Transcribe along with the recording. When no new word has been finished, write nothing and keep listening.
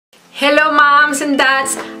Hello moms and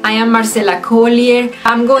dads, I am Marcela Collier.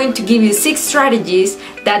 I'm going to give you 6 strategies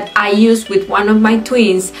that I used with one of my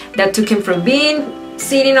twins that took him from being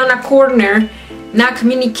sitting on a corner, not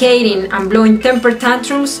communicating and blowing temper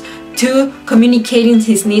tantrums, to communicating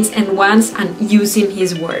his needs and wants and using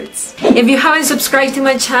his words. If you haven't subscribed to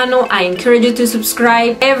my channel, I encourage you to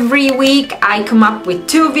subscribe. Every week I come up with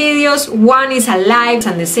 2 videos. One is a live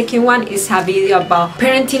and the second one is a video about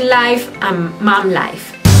parenting life and mom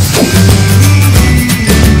life.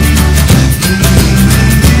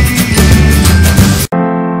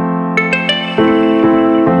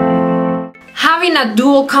 Having a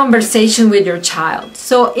dual conversation with your child.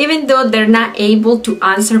 So even though they're not able to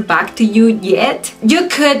answer back to you yet, you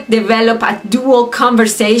could develop a dual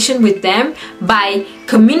conversation with them by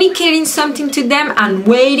communicating something to them and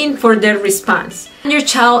waiting for their response. Your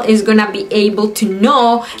child is gonna be able to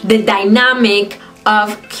know the dynamic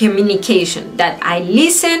of communication, that I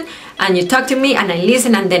listen and you talk to me and I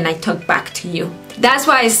listen and then I talk back to you. That's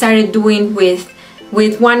what I started doing with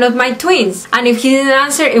one of my twins, and if he didn't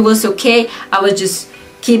answer, it was okay. I would just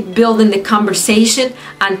keep building the conversation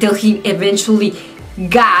until he eventually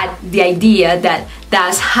got the idea that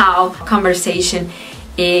that's how conversation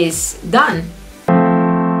is done.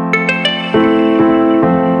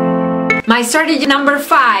 My strategy number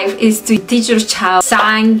 5 is to teach your child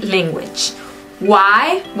sign language.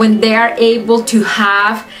 Why? When they are able to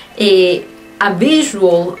have a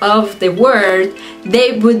visual of the word,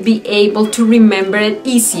 they would be able to remember it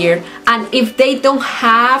easier. And if they don't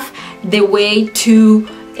have the way to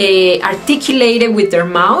articulate it with their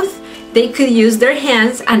mouth, they could use their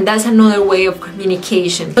hands, and that's another way of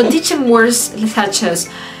communication. So teach them words such as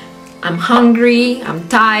I'm hungry, I'm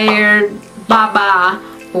tired, baba,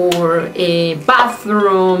 or a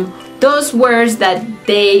bathroom. Those words that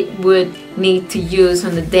they would need to use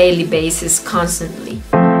on a daily basis constantly.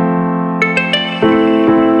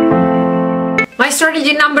 My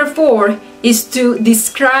strategy number 4 is to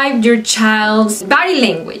describe your child's body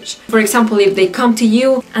language. For example, if they come to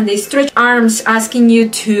you and they stretch arms asking you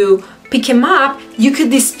to pick him up, you could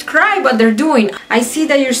describe what they're doing. I see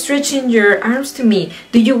that you're stretching your arms to me.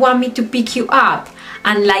 Do you want me to pick you up?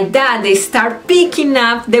 And like that, they start picking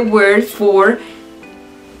up the word for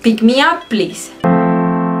pick me up, please.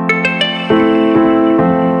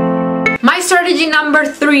 My strategy number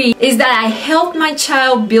 3 is that I help my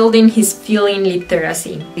child building his feeling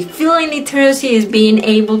literacy. Feeling literacy is being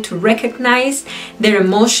able to recognize their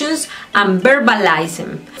emotions and verbalize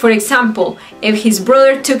them. For example, if his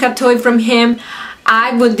brother took a toy from him,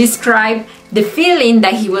 I would describe the feeling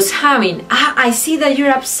that he was having. I see that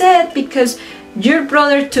you're upset because your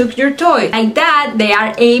brother took your toy. Like that, they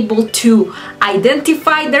are able to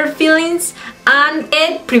identify their feelings, and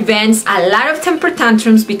it prevents a lot of temper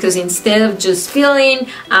tantrums, because instead of just feeling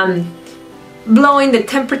blowing the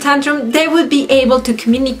temper tantrum, they would be able to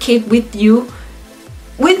communicate with you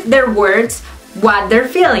with their words what they're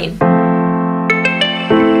feeling.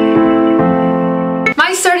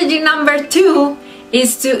 My strategy number 2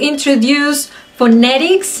 is to introduce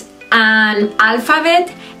phonetics and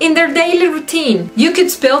alphabet in their daily routine. You could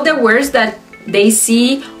spell the words that they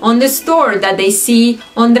see on the store, that they see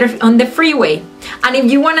on the freeway. And if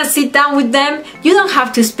you want to sit down with them, you don't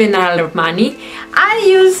have to spend a lot of money. I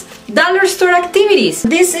use dollar store activities.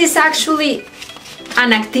 This is actually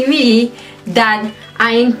an activity that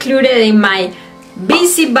I included in my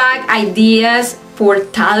busy bag ideas for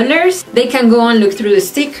toddlers. They can go and look through the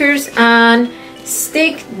stickers and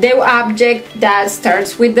stick the object that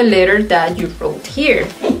starts with the letter that you wrote here.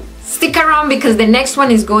 Stick around, because the next one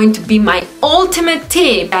is going to be my ultimate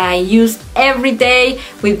tip that I use every day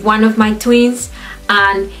with one of my twins,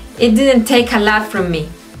 and it didn't take a lot from me.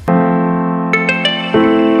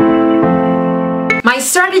 My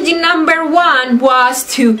strategy number 1 was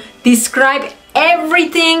to describe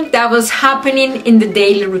everything that was happening in the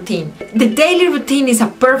daily routine. The daily routine is a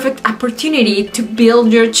perfect opportunity to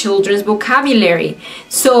build your children's vocabulary.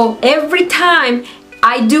 So every time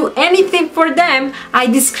I do anything for them, I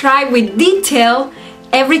describe with detail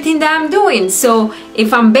everything that I'm doing. So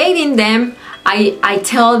if I'm bathing them, I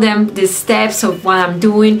tell them the steps of what I'm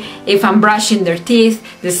doing. If I'm brushing their teeth,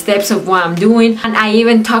 the steps of what I'm doing. And I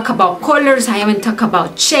even talk about colors, I even talk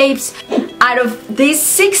about shapes. Out of these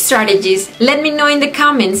 6 strategies, let me know in the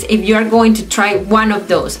comments if you are going to try one of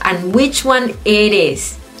those and which one it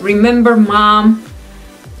is. Remember, mom,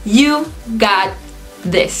 you got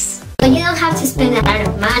this. But you don't have to spend a lot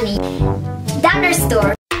of money. Dollar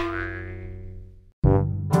store.